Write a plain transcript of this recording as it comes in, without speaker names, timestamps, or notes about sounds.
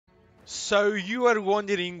So you are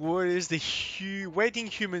wondering where is the Waiting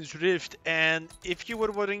Humans Rift, and if you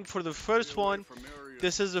were wondering for the first one,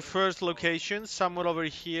 this is the first location, somewhere over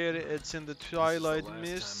here. It's in the Twilight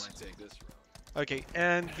Mist. Okay,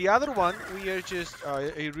 and the other one, we are just,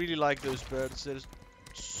 I really like those birds. They're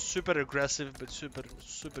super aggressive, but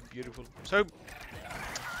super beautiful. So,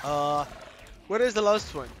 uh, where is the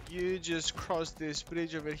last one? You just cross this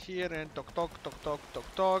bridge over here and talk, talk, talk, talk,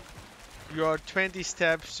 talk, talk. You are 20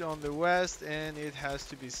 steps on the west, and it has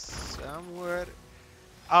to be somewhere.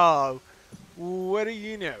 Oh, what do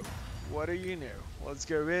you know? What do you know? Let's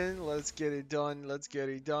go in, let's get it done, let's get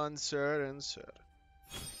it done, sir and sir.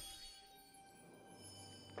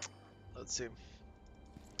 Let's see.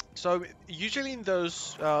 So usually in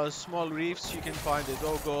those small reefs you can find the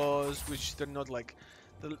doggos, which they're not like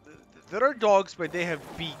the, there are dogs, but they have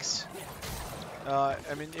beaks. I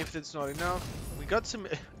mean, if that's not enough, we got some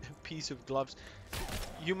piece of gloves.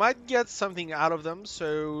 You might get something out of them,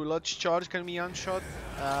 so let's charge. Can we unshot?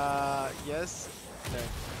 Yes.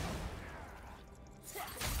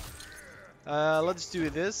 No. Let's do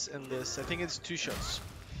this and this. I think it's 2 shots.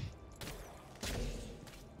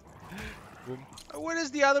 Boom. What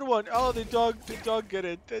is the other one? Oh, the dog got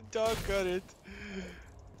it. The dog got it.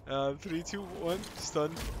 3, 2, 1,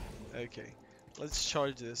 stun. Okay, let's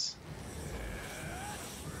charge this.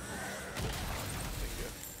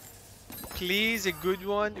 Please, a good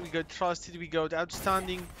one. We got trusted. We got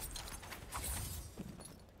outstanding.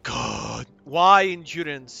 God, why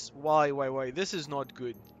endurance? Why? This is not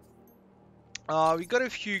good. We got a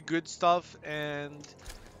few good stuff, and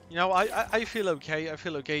you know, I feel okay. I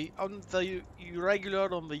feel okay on the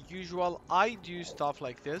irregular, on the usual. I do stuff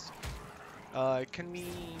like this. Can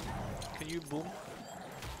you boom?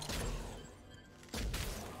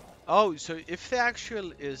 Oh, so if the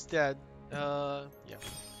actual is dead, yeah,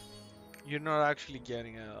 you're not actually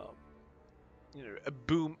getting a, you know, a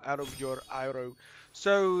boom out of your arrow.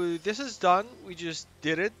 So this is done. We just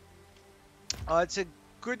did it. It's a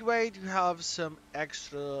good way to have some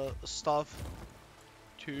extra stuff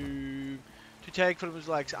to take from,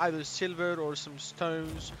 like either silver or some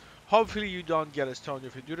stones. Hopefully you don't get a stone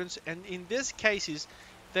of endurance, and in these cases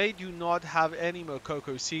they do not have any more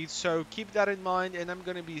cocoa seeds, so keep that in mind, and I'm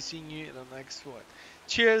gonna be seeing you in the next one.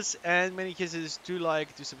 Cheers, and many kisses. Do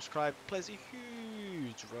like, to subscribe, plays a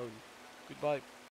huge role. Goodbye.